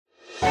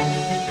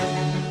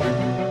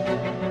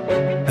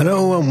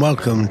Hello and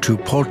welcome to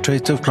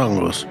Portraits of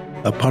Clongowes,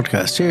 a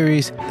podcast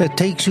series that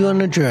takes you on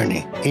a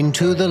journey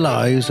into the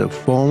lives of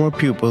former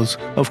pupils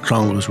of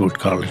Clongowes Wood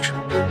College.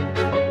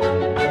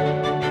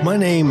 My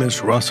name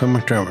is Rossa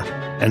McDermott,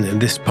 and in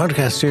this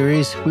podcast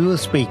series we will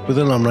speak with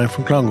alumni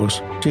from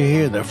Clongowes to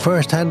hear their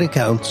first-hand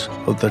accounts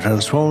of the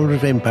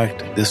transformative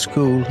impact the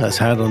school has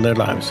had on their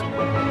lives.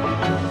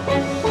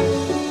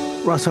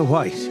 Rossa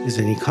White is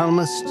an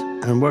economist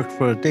and worked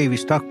for a Davy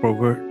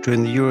stockbroker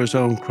during the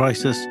Eurozone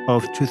crisis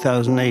of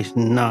 2008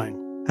 and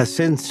 9. Has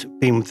since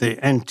been with the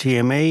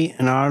NTMA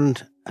in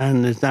Ireland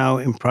and is now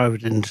in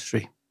private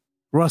industry.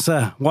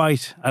 Rossa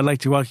White, I'd like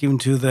to welcome you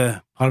to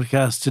the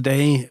podcast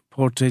today,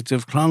 Portraits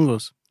of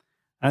Clongowes.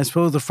 I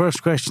suppose the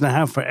first question I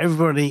have for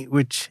everybody,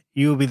 which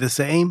you'll be the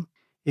same,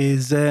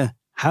 is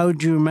how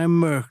do you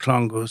remember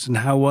Clongowes and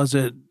how was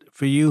it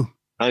for you?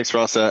 Thanks,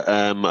 Rossa.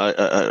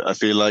 I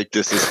feel like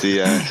this is the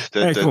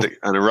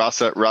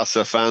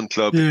Rossa fan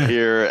club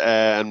here,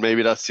 and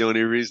maybe that's the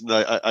only reason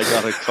I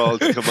got a call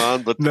to come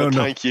on. But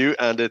thank you,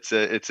 and it's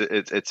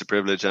a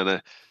privilege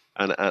and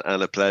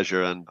a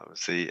pleasure. And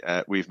obviously,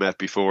 we've met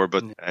before,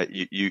 but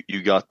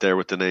you got there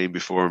with the name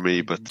before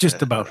me. But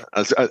just about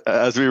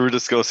as we were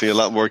discussing, a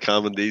lot more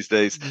common these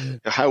days.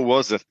 Yeah. How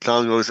was it,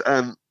 Clongowes?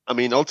 I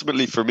mean,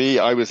 ultimately for me,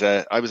 I was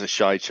a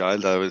shy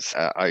child.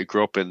 I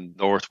grew up in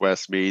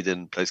Northwest Meath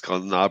in a place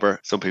called Nobber.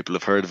 Some people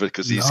have heard of it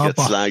because he used to get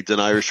slagged on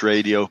Irish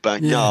radio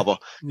back. Nobber.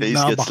 He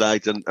used to get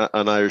slagged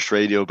on Irish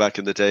radio back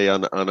in the day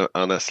on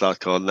a slot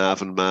called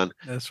Navan Man.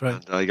 That's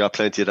right. And I got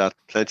plenty of that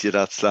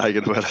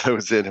slagging when I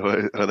was in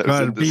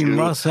the being school.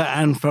 Rossa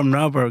and from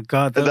Nobber,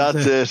 God,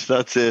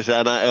 that's it.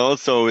 And I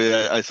also,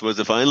 I suppose,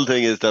 the final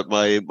thing is that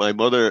my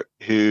mother,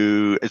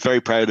 who is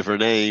very proud of her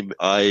name,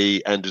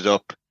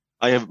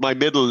 my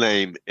middle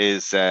name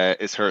is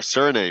her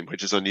surname,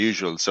 which is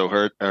unusual. So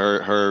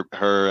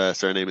her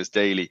surname is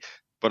Daly.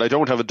 But I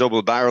don't have a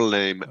double barrel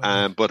name.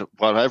 But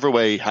whatever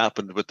way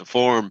happened with the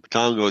form,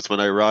 Clongowes, when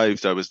I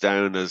arrived, I was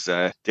down as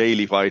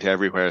Daly White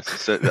everywhere.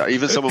 So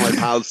even some of my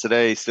pals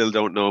today still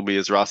don't know me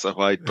as Rossa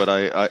White. But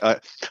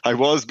I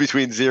was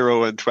between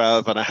 0 and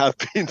 12, and I have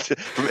been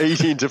from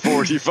 18 to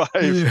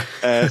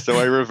 45. So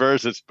I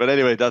reverted. But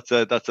anyway, that's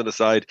an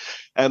aside.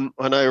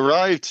 When I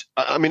arrived,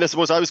 I mean, I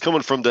suppose I was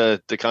coming from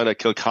the kind of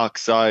Kilcock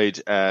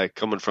side,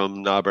 coming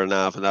from Nobber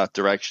Nav in that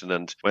direction,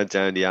 and went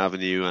down the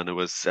avenue, and it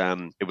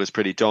was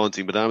pretty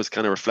daunting. But I was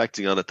kind of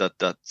reflecting on it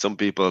that some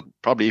people,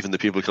 probably even the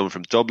people coming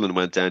from Dublin,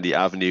 went down the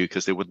avenue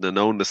because they wouldn't have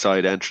known the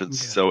side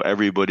entrance. Yeah. So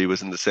everybody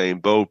was in the same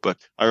boat. But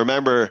I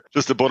remember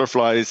just the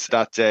butterflies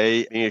that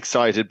day, being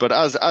excited. But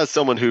as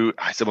someone who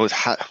I suppose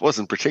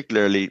wasn't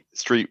particularly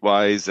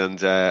streetwise,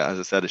 and as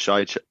I said, a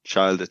shy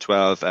child at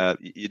 12,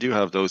 you do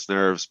have those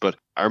nerves. But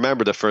I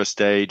remember the first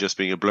day just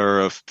being a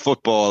blur of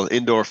football,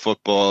 indoor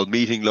football,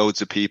 meeting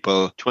loads of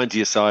people,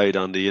 20 aside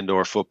on the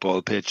indoor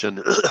football pitch. And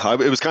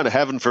it was kind of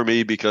heaven for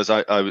me because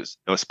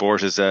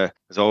sport has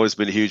always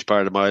been a huge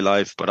part of my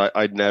life, but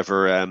I'd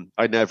never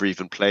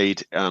even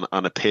played on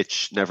a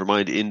pitch, never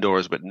mind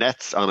indoors, but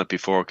nets on it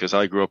before, because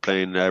I grew up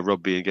playing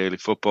rugby and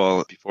Gaelic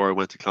football before I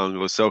went to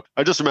Clongowes. So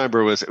I just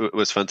remember it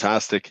was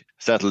fantastic,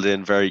 settled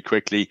in very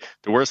quickly.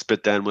 The worst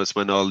bit then was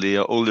when all the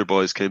older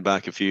boys came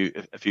back a few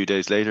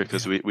days later,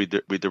 because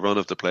we'd the run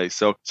of the place.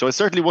 So I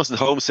certainly wasn't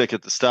homesick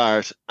at the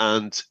start,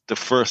 and the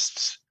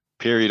first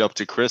period up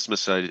to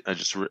Christmas, I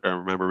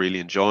remember really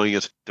enjoying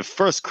it. The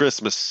first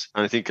Christmas,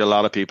 and I think a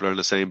lot of people are in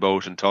the same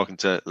boat, and talking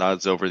to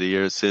lads over the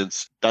years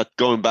since, that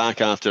going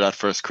back after that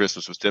first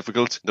Christmas was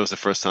difficult. That was the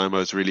first time I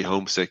was really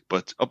homesick,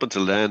 but up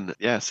until then,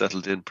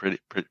 settled in pretty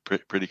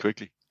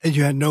quickly. And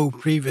you had no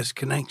previous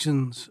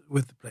connections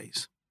with the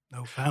place?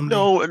 No family?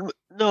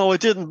 No, I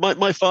didn't.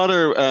 My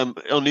father,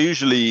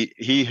 unusually,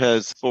 he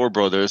has 4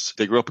 brothers.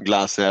 They grew up in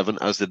Glasnevin,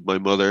 as did my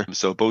mother.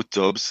 So both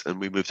Dubs, and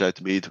we moved out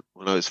to Meath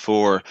when I was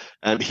 4.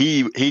 And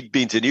he'd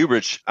been to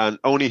Newbridge, and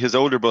only his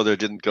older brother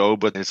didn't go,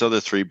 but his other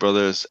 3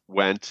 brothers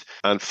went.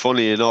 And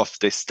funny enough,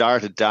 they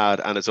started Dad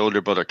and his older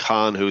brother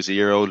Con, who's a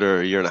year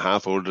and a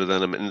half older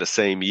than him, in the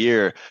same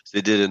year. So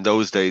they did in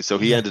those days. So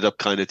he ended up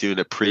kind of doing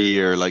a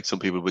pre-year like some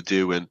people would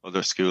do in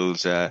other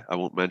schools. I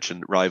won't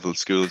mention rival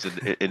schools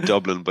in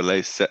Dublin, but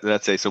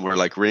let's say somewhere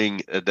like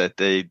Ring, that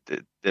they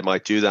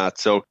might do that.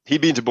 So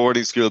he'd been to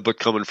boarding school, but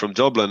coming from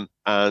Dublin,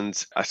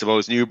 and I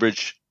suppose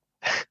Newbridge,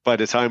 by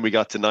the time we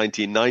got to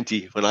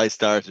 1990, when I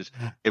started,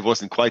 it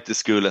wasn't quite the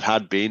school it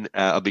had been.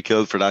 I'll be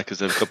killed for that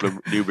because I have a couple of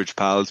Newbridge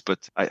pals,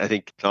 but I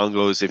think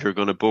Clongowes, if you're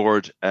going to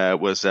board,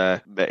 was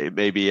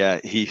maybe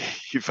he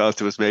felt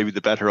it was maybe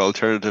the better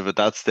alternative at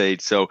that stage.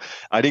 So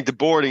I think the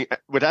boarding,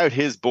 without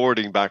his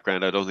boarding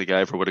background, I don't think I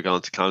ever would have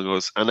gone to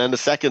Clongowes. And then the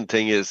second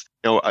thing is,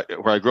 where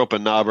I grew up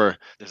in Nobber,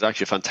 there's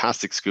actually a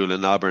fantastic school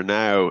in Nobber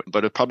now,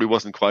 but it probably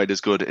wasn't quite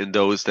as good in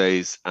those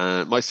days.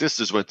 My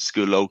sisters went to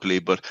school locally,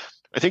 but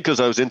I think because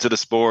I was into the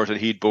sport and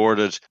he'd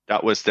boarded,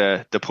 that was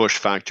the push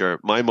factor.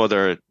 My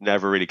mother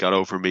never really got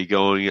over me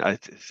going. I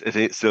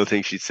still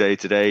think she'd say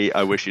today,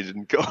 I wish you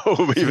didn't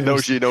go, even though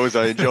she knows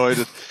I enjoyed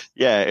it.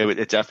 Yeah,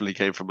 it definitely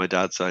came from my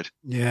dad's side.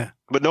 Yeah.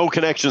 But no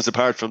connections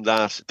apart from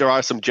that. There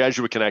are some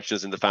Jesuit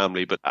connections in the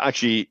family, but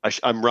actually,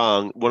 I'm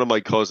wrong. One of my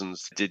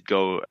cousins did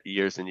go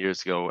years and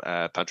years ago,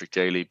 Patrick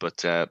Daly,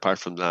 but apart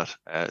from that,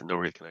 no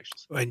real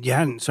connections. And you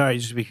hadn't, sorry,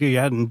 just to be clear, you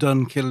hadn't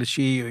done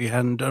Killashee or you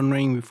hadn't done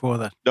Ring before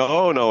that?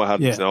 No, I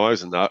hadn't. Yeah. No,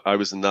 I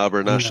was in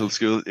Naber National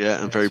School.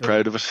 Yeah, I'm very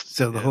proud of it.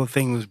 So the whole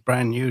thing was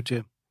brand new to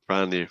you.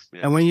 Brand new.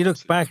 Yeah, and when you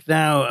look back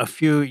now, a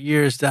few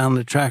years down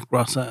the track,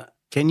 Rossa,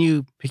 can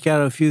you pick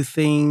out a few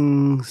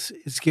things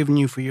it's given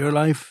you for your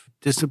life?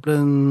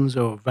 Disciplines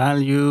or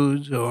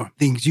values or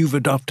things you've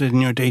adopted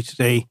in your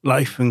day-to-day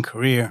life and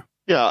career?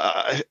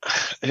 Yeah,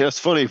 it's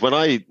funny. When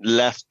I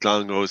left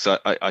Clongowes,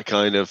 I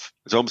kind of,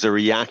 it's almost a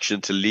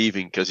reaction to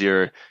leaving because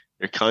you're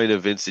kind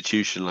of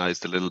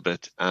institutionalized a little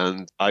bit.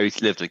 And I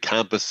lived on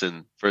campus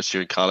in first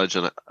year in college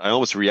and I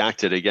almost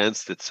reacted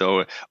against it.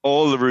 So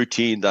all the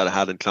routine that I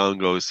had in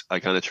Clongowes, I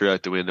kind of threw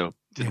out the window.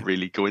 Didn't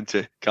really go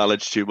into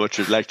college too much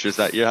with lectures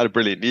that year. I had a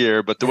brilliant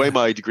year, but the way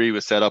my degree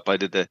was set up, I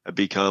did a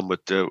BCom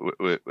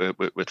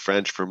with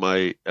French for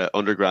my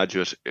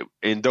undergraduate.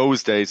 In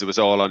those days, it was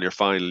all on your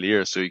final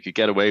year, so you could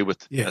get away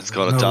with, let's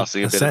call it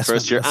tossing a bit in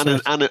first year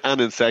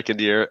and in second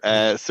year.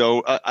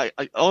 So I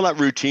all that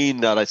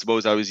routine that I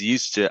suppose I was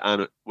used to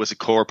and it was a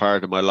core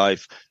part of my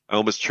life, I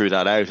almost threw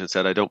that out and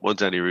said, I don't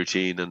want any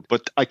routine.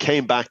 But I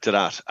came back to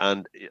that.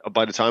 And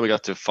by the time I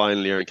got to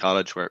final year in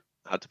college, where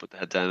I had to put the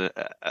head down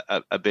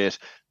a bit,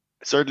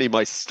 certainly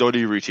my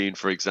study routine,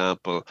 for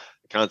example,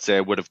 I can't say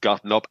I would have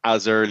gotten up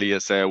as early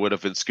as say I would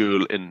have in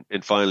school in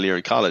final year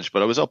in college,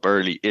 but I was up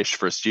early-ish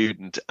for a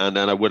student, and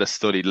then I would have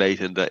studied late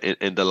in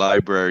the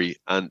library,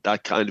 and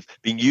that kind of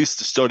being used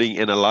to studying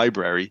in a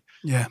library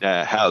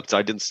helped.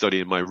 I didn't study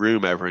in my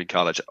room ever in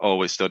college. I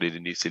always studied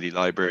in New City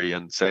Library,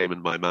 and same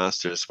in my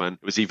master's when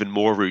it was even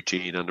more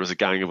routine, and there was a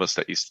gang of us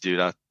that used to do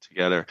that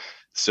together.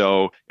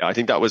 So I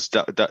think that was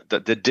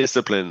the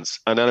disciplines,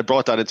 and then I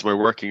brought that into my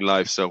working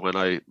life. So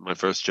when my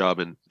first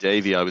job in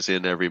Davy, I was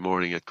in every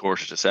morning at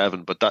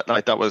 6:45, but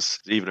that was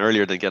even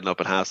earlier than getting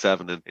up at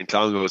 7:30 in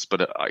Clongowes.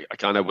 But I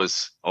kind of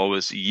was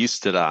always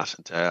used to that,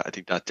 and I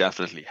think that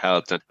definitely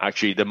helped. And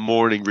actually, the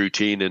morning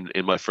routine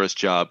in my first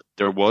job,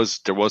 there was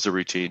a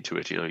routine to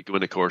it. You know, you go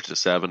in at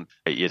 6:45,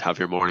 you'd have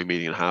your morning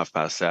meeting at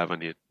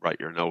 7:30, you'd write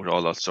your note,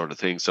 all that sort of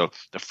thing. So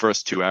the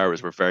first 2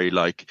 hours were very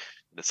like,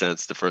 in a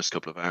sense, the first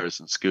couple of hours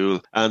in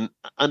school. And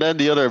then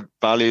the other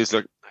values,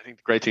 look, I think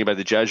the great thing about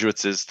the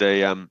Jesuits is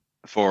they,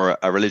 for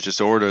a religious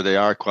order, they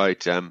are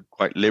quite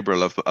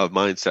liberal of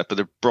mindset, but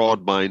they're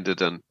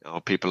broad-minded. And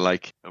people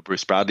like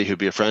Bruce Bradley, who'd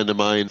be a friend of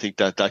mine, think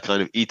that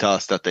kind of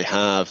ethos that they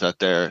have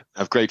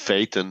have great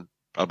faith, and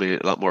probably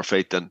a lot more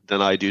faith than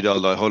I do,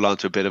 although I hold on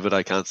to a bit of it.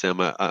 I can't say I'm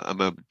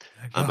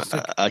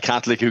a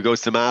Catholic who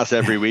goes to mass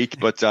every week,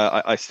 but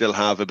I still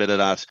have a bit of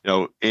that,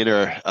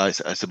 inner, I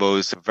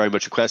suppose, very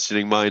much a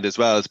questioning mind as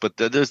well. But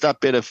there's that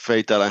bit of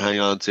faith that I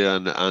hang on to,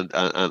 and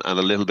a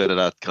little bit of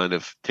that kind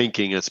of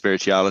thinking and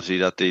spirituality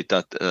that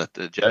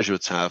the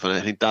Jesuits have, and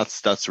I think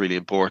that's really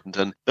important.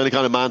 And then a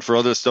kind of man for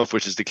other stuff,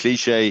 which is the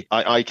cliche.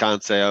 I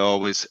can't say I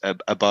always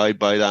abide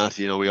by that.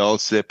 We all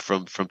slip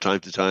from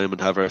time to time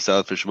and have our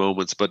selfish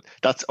moments, but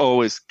that's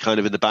always kind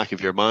of in the back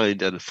of your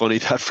mind. And funny,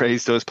 that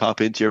phrase does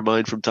pop into your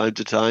mind from time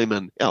to time.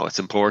 And it's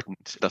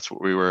important. That's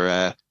what we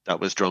were,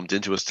 that was drummed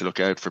into us, to look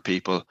out for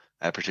people,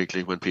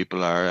 particularly when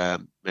people are,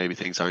 maybe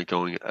things aren't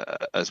going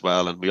as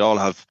well. And we all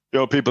have,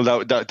 people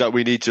that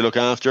we need to look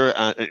after,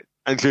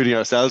 including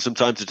ourselves from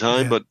time to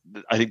time. But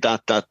I think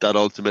that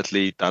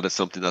ultimately, that is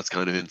something that's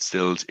kind of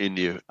instilled in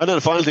you. And then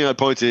the final thing I'd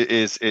point to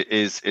is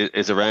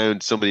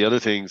around some of the other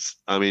things.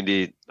 I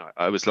mean,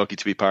 I was lucky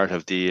to be part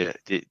of the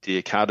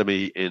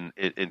academy in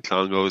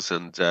Clongowes,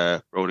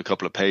 and wrote a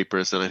couple of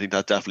papers, and I think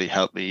that definitely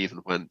helped me, even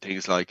when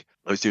things like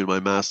I was doing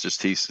my master's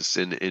thesis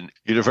in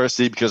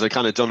university, because I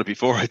kind of done it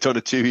before. I'd done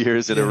it 2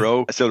 years in a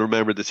row. I still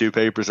remember the two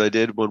papers I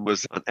did. One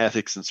was on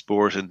ethics in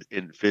sport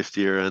in fifth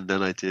year, and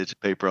then I did a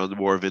paper on the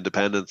War of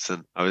Independence.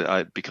 And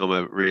I'd become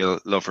a real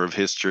lover of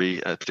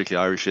history,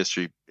 particularly Irish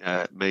history,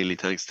 mainly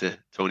thanks to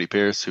Tony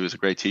Pearce, who was a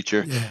great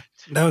teacher. Yeah.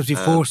 That was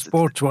before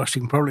sports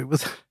washing, probably,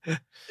 was it?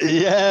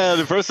 Yeah,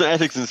 the first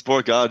ethics in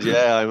sport. God,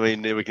 yeah. I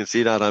mean, we can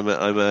see that. I'm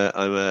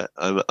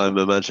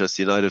a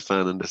Manchester United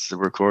fan, and we're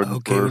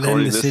recording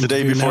this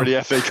today before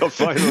the FA Cup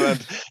final.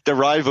 And the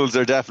rivals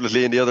are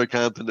definitely in the other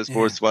camp, in the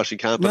sports washing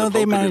camp. No,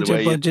 they manage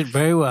their budget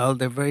very well.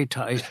 They're very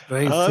tight,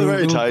 very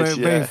frugal,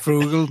 very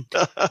frugal.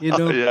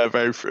 Yeah,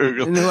 very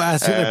frugal.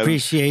 As an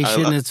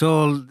appreciation, it's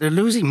all, they're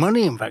losing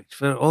money, in fact,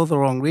 for all the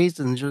wrong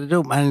reasons. They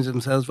don't manage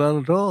themselves well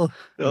at all.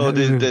 No,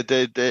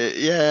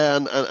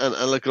 and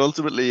look,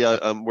 ultimately,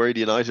 I'm worried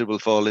United will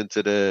fall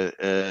into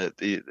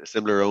the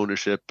similar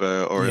ownership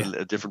or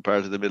a different part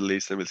of the Middle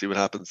East, and we'll see what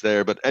happens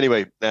there. But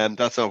anyway,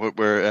 that's not what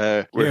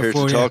we're here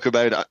to talk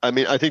about. I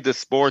mean, I think the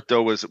sport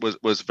though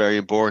was very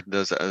important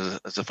as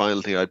a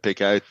final thing I'd pick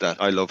out. That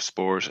I love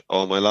sport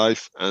all my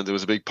life, and there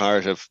was a big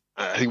part of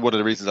I think one of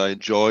the reasons I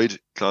enjoyed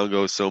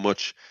Clongo so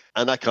much,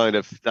 and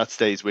that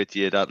stays with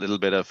you, that little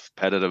bit of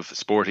competitive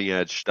sporting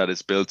edge that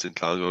is built in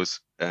Clongos.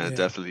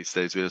 Definitely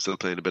stays with us. Still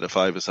playing a bit of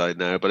five-a-side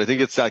now, but I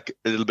think it's that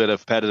little bit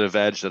of competitive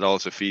edge that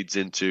also feeds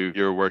into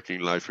your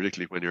working life,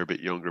 particularly when you're a bit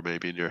younger,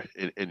 maybe in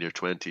your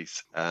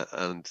 20s,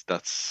 and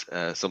that's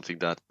something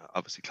that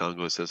obviously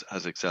Clongos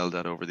has excelled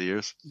at over the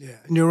years. Yeah,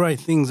 and you're right.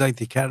 Things like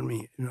the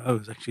academy. I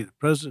was actually the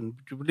president,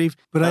 would you believe?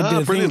 But I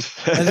did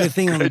a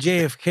thing on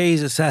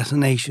JFK's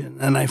assassination,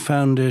 and I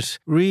found it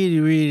really,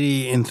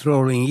 really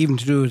enthralling. Even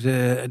to do it,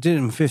 I did it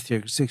in 5th year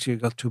because 6th year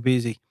got too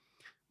busy,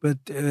 but.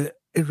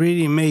 It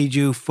really made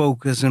you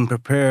focus and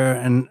prepare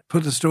and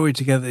put the story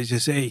together, as you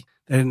say,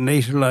 that in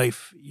later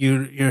life,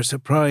 you're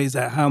surprised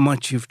at how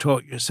much you've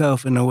taught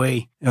yourself in a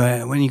way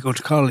when you go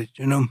to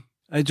college,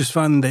 I just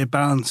found they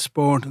balance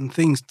sport and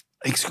things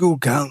like school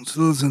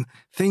councils and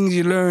things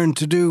you learn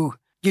to do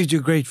gives you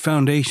a great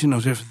foundation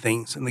of different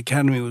things, and the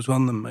academy was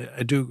one of them.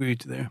 I do agree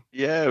with you there.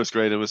 Yeah, it was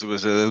great. It was a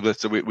little bit.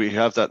 So we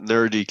have that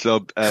nerdy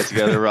club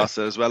together,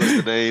 Rossa, as well as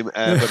the name.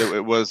 But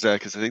it was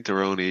because I think there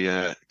were only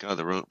were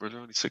there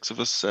only 6 of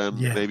us,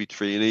 maybe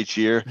 3 in each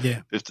year,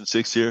 5th and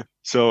 6th year.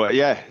 So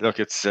look,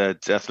 it's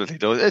definitely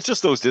those. It's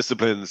just those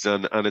disciplines,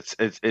 and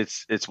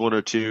it's 1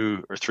 or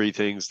 2 or 3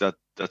 things that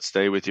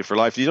stay with you for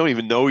life. You don't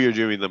even know you're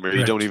doing them, or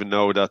you don't even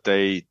know that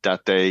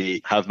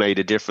they have made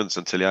a difference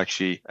until you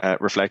actually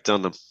reflect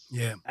on them.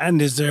 Yeah.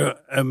 And is there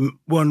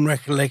one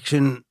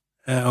recollection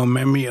or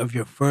memory of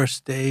your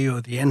first day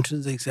or the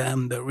entrance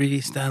exam that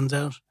really stands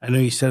out? I know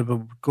you said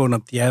about going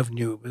up the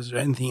avenue. Was there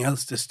anything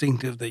else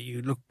distinctive that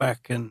you look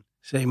back and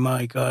say,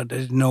 "My God, I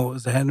didn't know what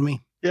was ahead of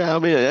me"? Yeah, I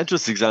mean, an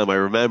entrance exam I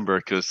remember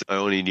because I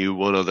only knew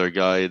one other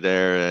guy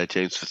there,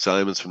 James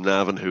Fitzsimons from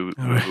Navan, who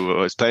I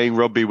was playing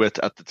rugby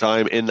with at the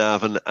time in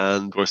Navan.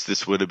 And of course,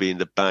 this would have been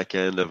the back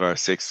end of our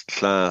 6th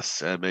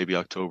class, maybe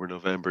October,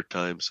 November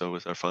time. So it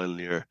was our final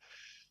year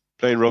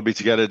playing rugby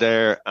together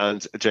there,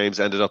 and James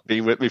ended up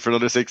being with me for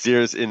another 6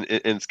 years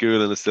in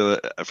school and is still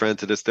a friend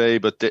to this day.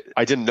 But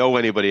I didn't know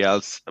anybody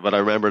else, but I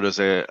remember there's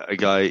a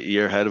guy a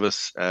year ahead of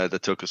us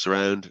that took us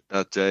around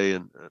that day,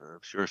 and I'm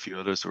sure a few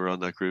others were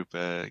on that group,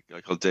 a guy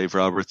called Dave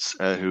Roberts,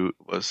 who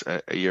was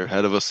a year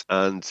ahead of us.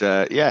 And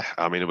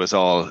I mean, it was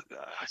all,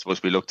 I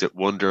suppose we looked at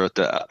wonder at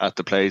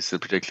the place, in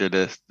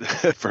particular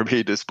for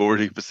me, the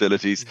sporting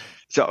facilities.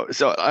 So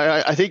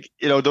I think,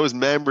 those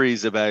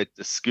memories about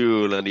the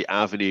school and the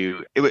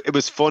avenue, it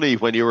was funny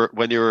when you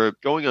were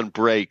going on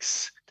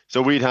breaks.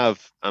 So we'd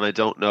have, and I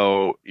don't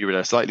know, you were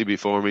there slightly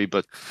before me,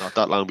 but not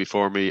that long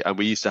before me. And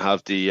we used to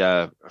have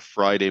the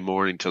Friday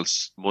morning till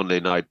Monday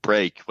night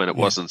break when it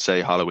wasn't,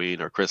 say,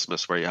 Halloween or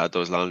Christmas, where you had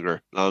those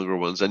longer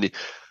ones. And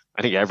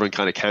I think everyone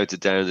kind of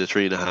counted down the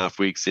 3.5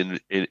 weeks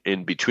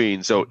in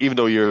between. So even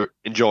though you're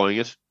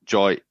enjoy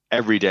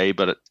every day,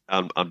 but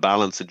on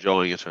balance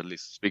enjoying it, or at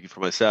least speaking for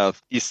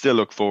myself, you still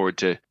look forward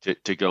to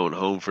going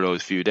home for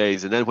those few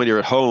days. And then when you're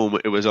at home,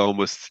 it was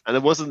almost, and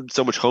it wasn't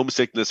so much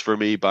homesickness for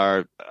me,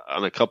 bar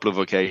on a couple of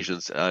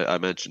occasions. I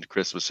mentioned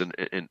Christmas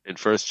in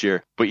first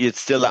year, but you'd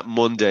still that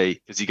Monday,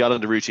 because you got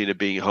on the routine of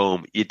being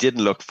home, you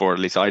didn't look forward, at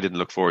least I didn't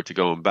look forward to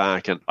going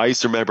back. And I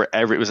used to remember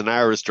it was an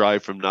hour's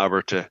drive from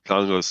Nobber to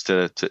Clongowes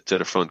to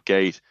the front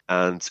gate.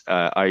 And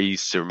I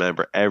used to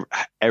remember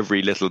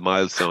every little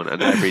milestone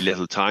and every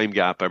little time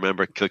gap. I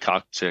remember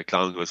Kilcock to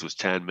Clongowes was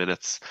 10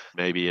 minutes,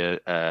 maybe.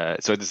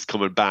 So this is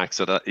coming back,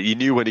 so that you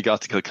knew when you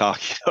got to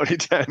Kilcock, only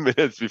 10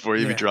 minutes before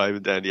you'd be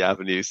driving down the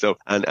avenue. So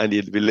and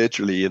you'd be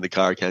literally in the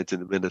car counting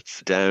the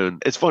minutes down.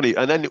 It's funny,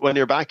 and then when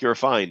you're back, you're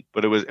fine.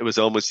 But it was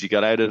almost, you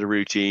got out of the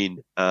routine,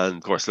 and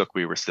of course, look,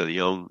 we were still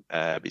young,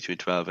 between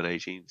 12 and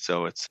 18,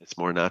 so it's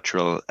more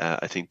natural,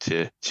 I think,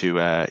 to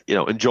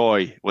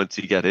enjoy once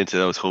you get into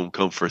those home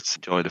comforts,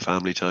 enjoy the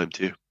family time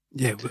too.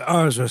 Yeah,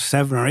 ours was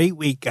 7 or 8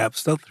 week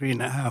gaps, not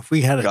 3.5.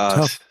 We had it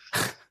tough.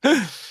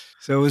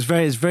 So it's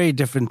very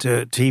different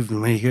to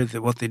even when you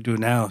hear what they do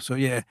now. So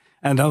yeah,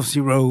 and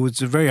obviously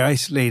roads are very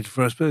isolated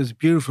for us, but it's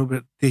beautiful.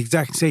 But the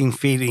exact same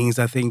feelings,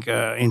 I think,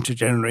 are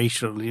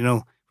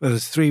intergenerational. Whether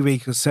it's 3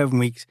 weeks or 7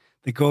 weeks,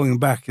 the going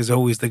back is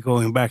always the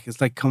going back.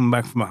 It's like coming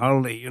back from a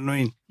holiday.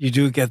 You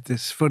do get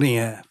this funny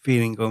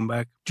feeling going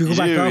back. Do you go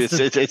back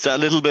often? It's a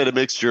little bit of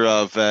mixture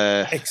of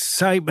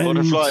excitement,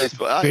 butterflies,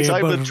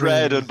 excitement,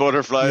 dread, and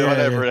butterfly,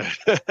 whatever.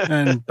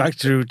 And back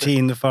to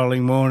routine the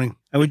following morning.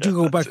 And would you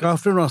go back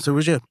often, Ross, or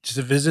would you just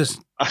a visit?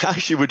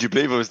 Actually, would you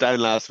believe I was down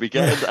last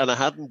weekend, and I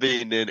hadn't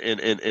been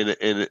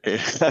in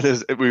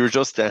we were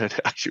just down.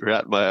 Actually, we were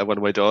at one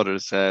of my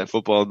daughter's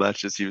football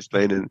matches. He was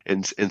playing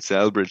in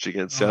Selbridge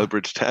against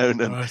Selbridge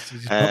Town,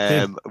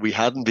 and we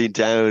hadn't been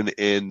down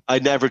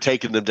I'd never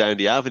taken them down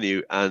the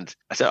avenue, and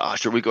I said, "Oh,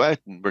 sure, we go out,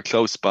 and we're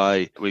close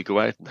by. We go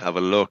out and have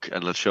a look,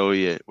 and I'll show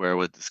you where I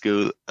went to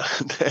school."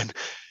 And then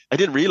I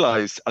didn't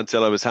realise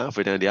until I was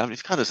halfway down the avenue,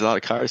 God, there's a lot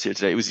of cars here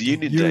today. It was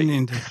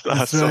Union Day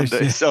last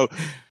Sunday. Yeah. So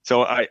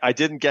So I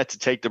didn't get to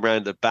take them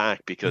around the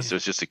back because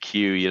there's just a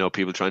queue,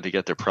 people trying to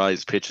get their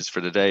prize pitches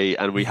for the day,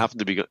 and we happened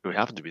to be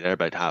there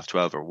about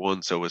 12:30 or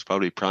 1, so it was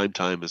probably prime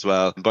time as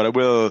well. But I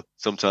will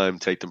sometime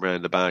take them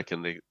around the back,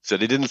 and they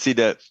didn't see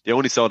they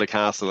only saw the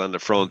castle and the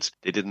front.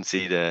 They didn't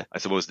see the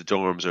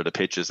dorms or the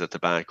pitches at the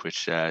back,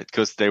 which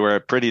because they were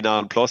pretty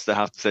nonplussed, I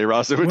have to say,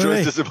 Rossa, which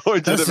was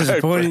disappointing. That's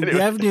disappointing. Anyway.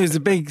 The avenue is a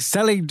big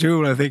selling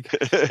tool, I think.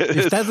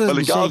 If that well,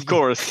 the golf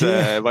course,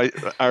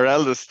 our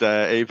eldest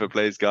Ava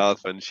plays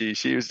golf, and she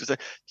was just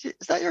like,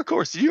 "Is that your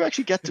course? Did you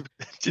actually get to?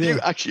 Did you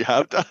actually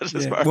have that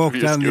as part walk of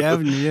your down school?" The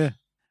avenue,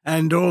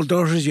 and all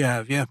daughters you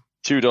have,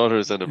 2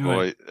 daughters and a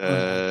boy,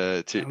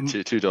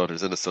 two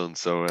daughters and a son.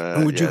 So,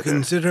 and would you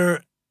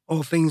consider,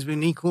 all things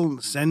being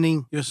equal,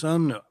 sending your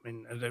son? I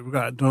mean, I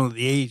don't know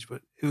the age,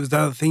 but was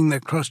that a thing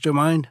that crossed your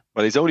mind?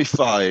 Well, he's only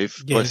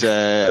 5,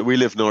 but we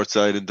live north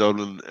side in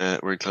Dublin.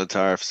 We're in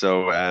Clontarf,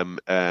 so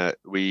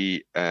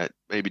we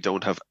maybe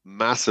don't have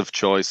massive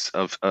choice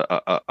of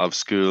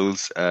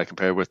schools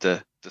compared with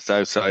the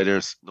south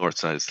siders. North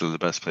side is still the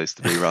best place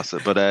to be, Rossa.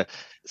 But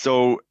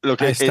so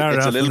look, I started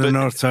it's off a little in the bit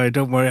north side.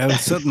 Don't worry, I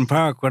was Sutton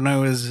Park when I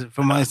was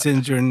for my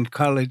sins in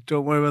college.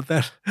 Don't worry about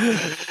that.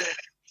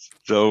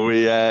 So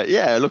we,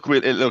 look,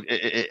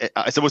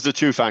 I suppose the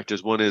 2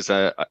 factors. One is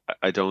I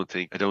don't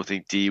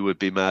think Dee would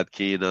be mad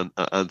keen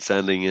on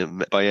sending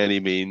him by any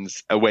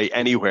means away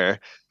anywhere.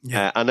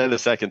 Yeah. And then the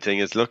second thing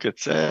is, look,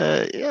 it's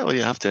well,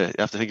 you have to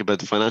think about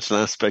the financial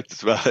aspect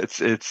as well. It's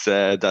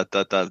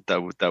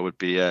that would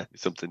be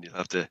something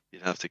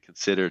you'd have to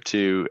consider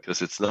too,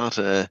 because it's not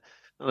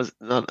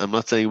I'm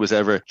not saying it was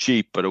ever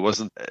cheap, but it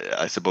wasn't.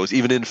 I suppose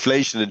even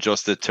inflation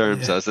adjusted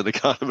terms, as an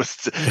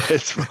economist,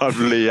 it's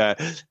probably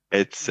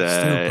it's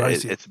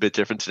a bit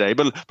different today.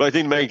 But I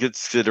think the main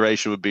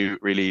consideration would be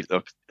really,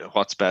 look,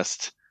 what's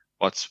best.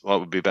 What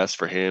would be best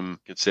for him?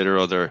 Consider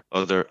other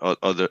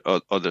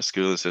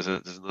schools. There's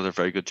another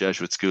very good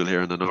Jesuit school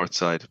here on the north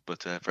side,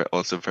 but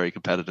also very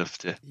competitive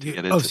to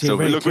get into. So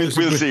look, we'll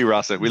see,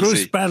 Rossa. We'll see.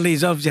 Bruce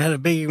Bradley's obviously had a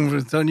big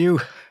influence on you.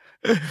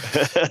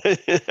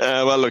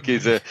 Well, look,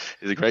 he's a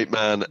great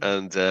man,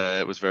 and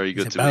it was very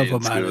good to me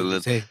in school,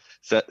 and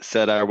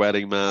said our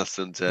wedding mass,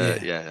 and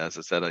as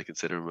I said, I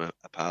consider him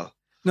a pal.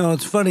 No,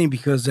 it's funny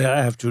because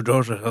I have 2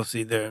 daughters.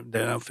 Obviously, they're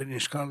now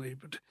finished college,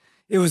 but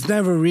it was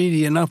never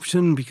really an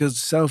option because of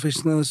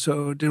selfishness.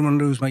 So I didn't want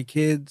to lose my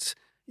kids.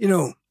 It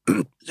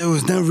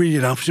was never really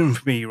an option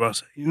for me,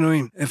 Rossa. You know what I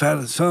mean? If I had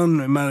a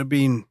son, it might have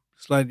been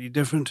slightly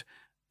different.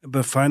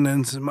 But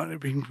finances might have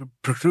been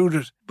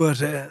precluded.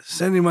 But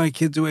sending my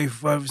kids away for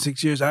 5 or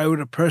 6 years, I would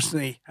have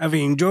personally,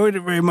 having enjoyed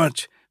it very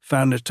much,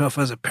 found it tough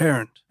as a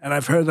parent. And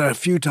I've heard that a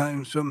few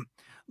times from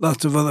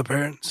lots of other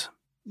parents,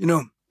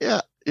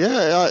 Yeah.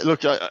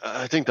 Look,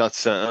 I think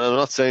that's. I'm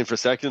not saying for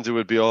seconds it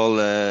would be all.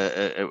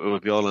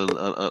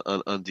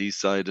 On Dee's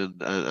side,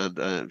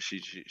 and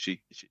she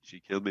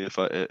killed me if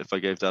I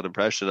gave that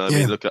impression. I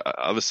mean, look,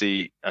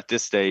 obviously at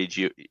this stage,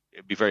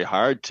 it'd be very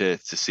hard to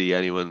see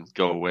anyone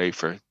go away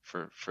for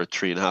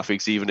 3.5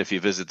 weeks, even if you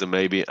visit them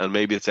maybe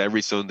it's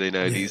every Sunday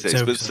now these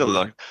days, but it's still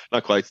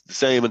not quite the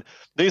same. And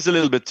I think it's a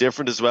little bit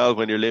different as well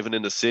when you're living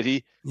in the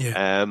city.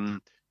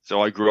 So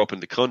I grew up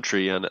in the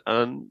country, and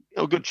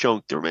a good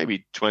chunk, there were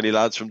maybe 20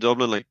 lads from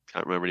Dublin. I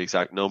can't remember the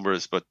exact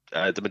numbers, but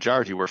the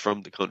majority were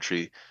from the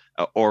country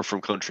or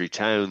from country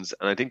towns.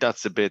 And I think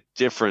that's a bit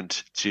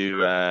different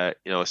to a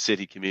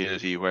city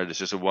community where there's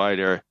just a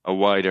wider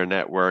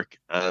network,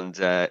 and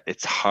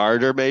it's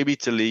harder maybe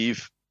to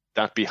leave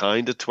that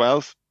behind at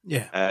 12.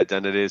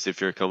 Than it is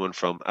if you're coming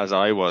from, as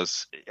I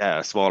was,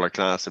 a smaller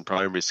class in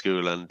primary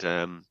school, and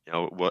it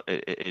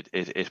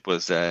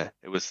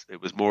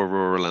was more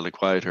rural and a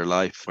quieter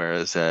life.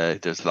 Whereas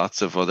there's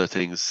lots of other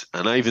things,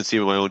 and I even see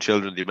with my own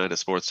children the amount of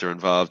sports they're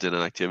involved in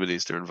and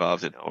activities they're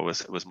involved in. It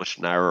was much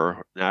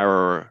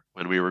narrower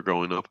when we were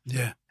growing up.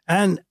 Yeah,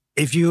 and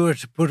if you were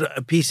to put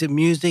a piece of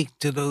music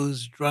to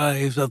those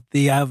drives up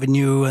the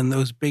avenue and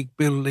those big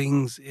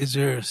buildings, is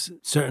there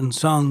certain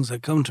songs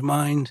that come to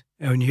mind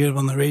when you hear them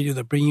on the radio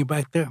that bring you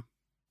back there?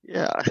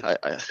 Yeah,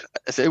 I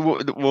say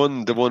the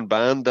one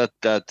band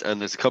that and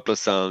there's a couple of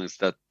songs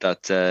that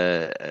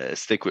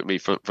stick with me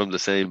from the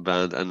same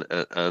band,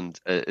 and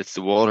it's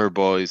the Water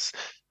Boys,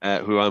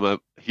 who I'm a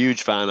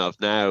huge fan of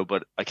now,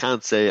 but I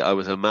can't say I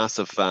was a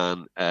massive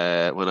fan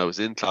when I was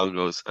in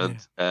Clongowes,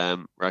 and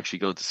we're actually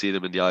going to see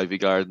them in the Ivy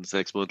Gardens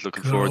next month.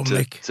 Looking forward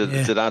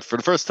to that for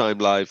the first time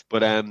live. But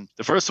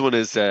the first one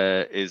is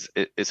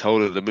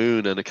Hole of the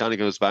Moon, and it kind of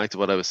goes back to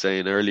what I was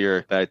saying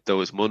earlier about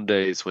those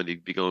Mondays when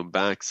you'd be going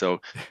back.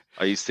 So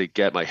I used to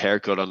get my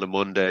haircut on the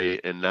Monday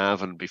in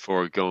Navan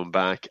before going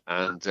back,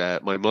 and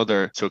my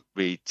mother took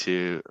me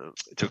to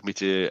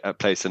a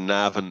place in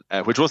Navan,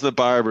 which wasn't a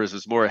barber's, it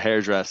was more a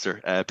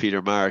hairdresser,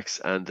 Peter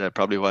remarks, and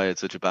probably why I had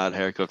such a bad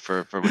haircut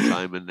for my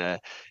time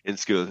in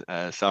school.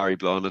 Sorry,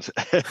 blonde.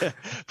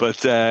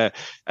 But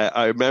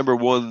I remember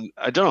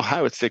I don't know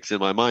how it sticks in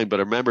my mind, but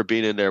I remember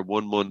being in there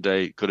one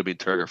Monday, could have been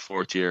third or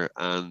fourth year,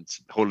 and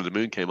Whole of the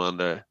Moon came on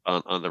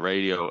the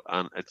radio,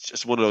 and it's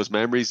just one of those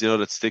memories,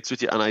 that sticks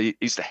with you. And I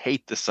used to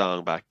hate the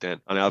song back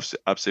then, and I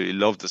absolutely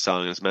loved the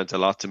song. It's meant a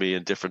lot to me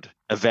in different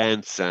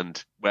events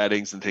and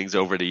weddings and things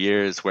over the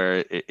years,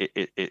 where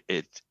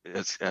it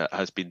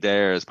has been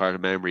there as part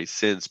of memories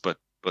since. But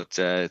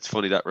it's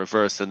funny that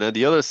reverse. And then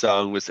the other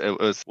song was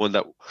one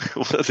that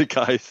one of the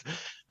guys,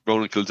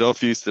 Ronan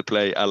Kilduff, used to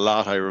play a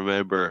lot, I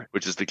remember,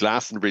 which is the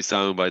Glastonbury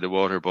song by the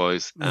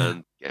Waterboys.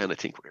 And I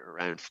think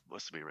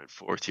must have been around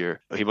fourth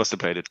year. He must have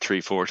played it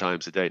 3-4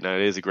 times a day. Now,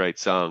 it is a great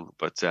song,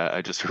 but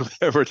I just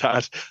remember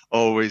that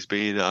always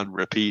being on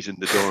repeat in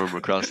the dorm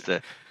across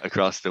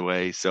the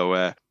way.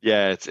 So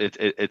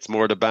it's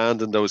more the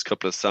band and those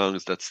couple of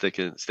songs that stick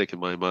in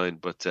my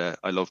mind. But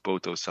I love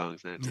both those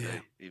songs now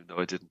today, even though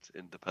I didn't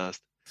in the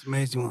past. It's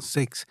amazing.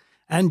 6.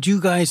 And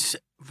you guys,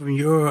 from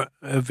your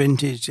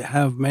vintage,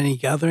 have many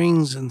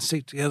gatherings and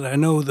stick together. I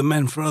know the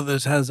Men for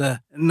Others has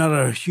not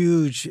a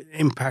huge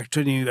impact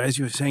on you, as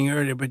you were saying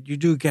earlier, but you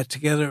do get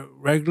together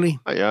regularly.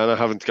 Yeah, and I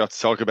haven't got to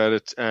talk about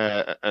it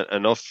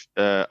enough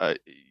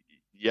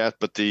yet,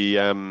 but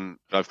I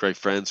have great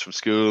friends from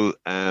school,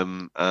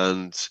 and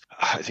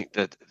I think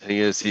that the thing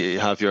is, you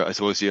have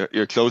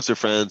your closer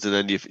friends, and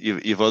then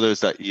you've others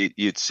that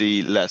you'd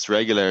see less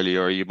regularly,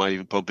 or you might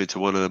even bump into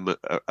one of them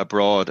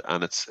abroad,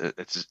 and it's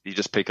you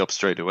just pick up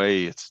straight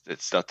away.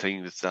 It's that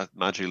thing, it's that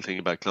magical thing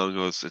about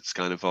Clongowes. It's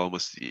kind of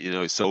almost,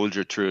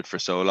 soldiered through it for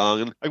so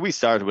long, and like we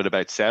started with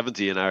about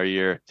 70 in our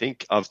year. I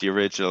think of the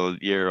original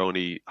year,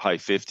 only high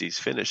 50s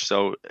finished.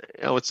 So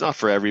it's not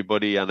for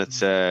everybody, and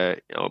it's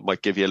it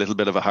might give you a little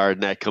bit of a hard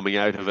neck coming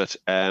out of it.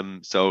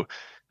 So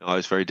I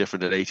was very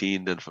different at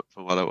 18 than from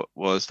what I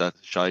was, that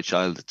shy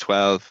child at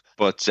 12.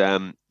 But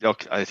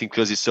look, I think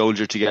because you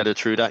soldier together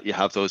through that, you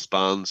have those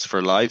bonds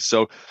for life.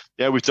 So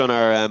yeah, we did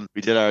our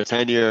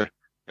 10-year.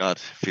 God,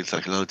 feels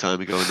like a long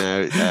time ago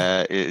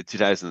now. In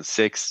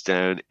 2006,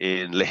 down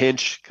in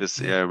Lahinch,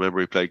 because I remember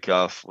we played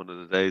golf one of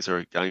the days, or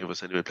a gang of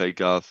us anyway played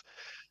golf.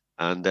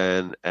 And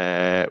then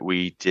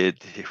we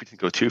didn't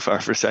go too far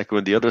for a second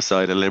on the other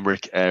side of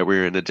Limerick. We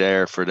were in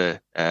Adair for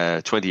the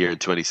 20 year in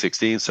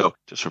 2016. So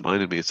just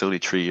reminded me, it's only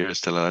 3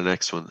 years till our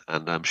next one.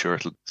 And I'm sure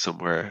it'll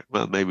somewhere,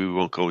 well, maybe we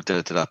won't go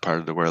down to that part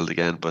of the world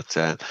again. But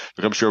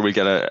I'm sure we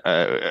get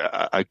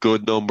a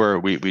good number.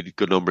 We did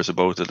good numbers of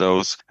both of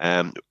those.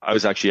 I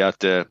was actually at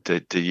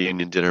the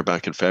union dinner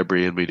back in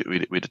February, and we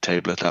did a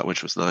table at that,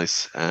 which was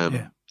nice.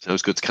 So it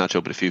was good to catch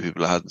up with a few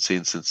people I hadn't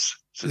seen since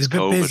it's a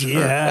bit COVID. busy,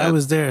 I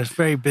was there. It's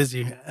very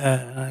busy.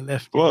 I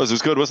left. It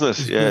was good, wasn't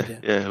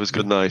it? It was a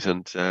good night,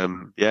 and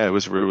it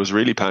was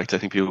really packed. I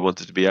think people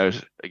wanted to be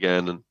out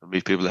again and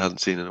meet people they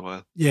hadn't seen in a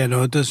while. Yeah,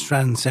 no, it does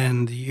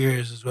transcend the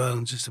years as well,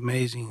 and it's just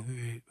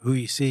amazing who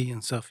you see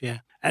and stuff. Yeah,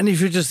 and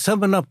if you're just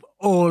summing up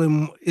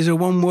is there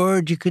one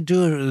word you could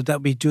do, or would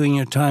that be doing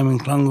your time in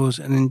Clongowes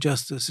and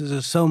Injustice? Is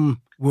there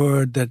some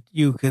word that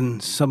you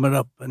can sum it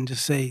up and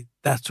just say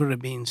that's what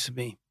it means to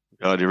me?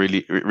 God, you're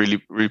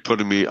really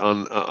putting me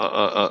on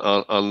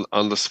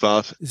the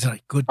spot. It's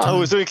like good time. It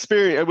was an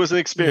experience. It was an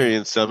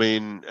experience. I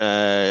mean,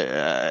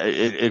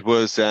 it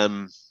was,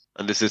 and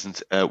this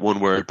isn't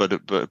one word, but it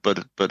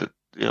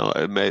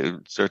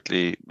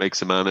certainly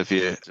makes a man of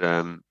you.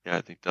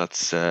 I think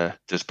that's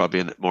there's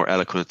probably a more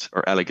eloquent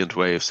or elegant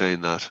way of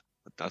saying that.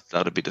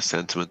 That'd be the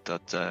sentiment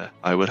that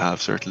I would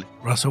have, certainly.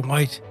 Rossa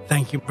White,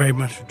 thank you very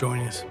much for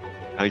joining us.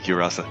 Thank you,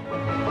 Rossa.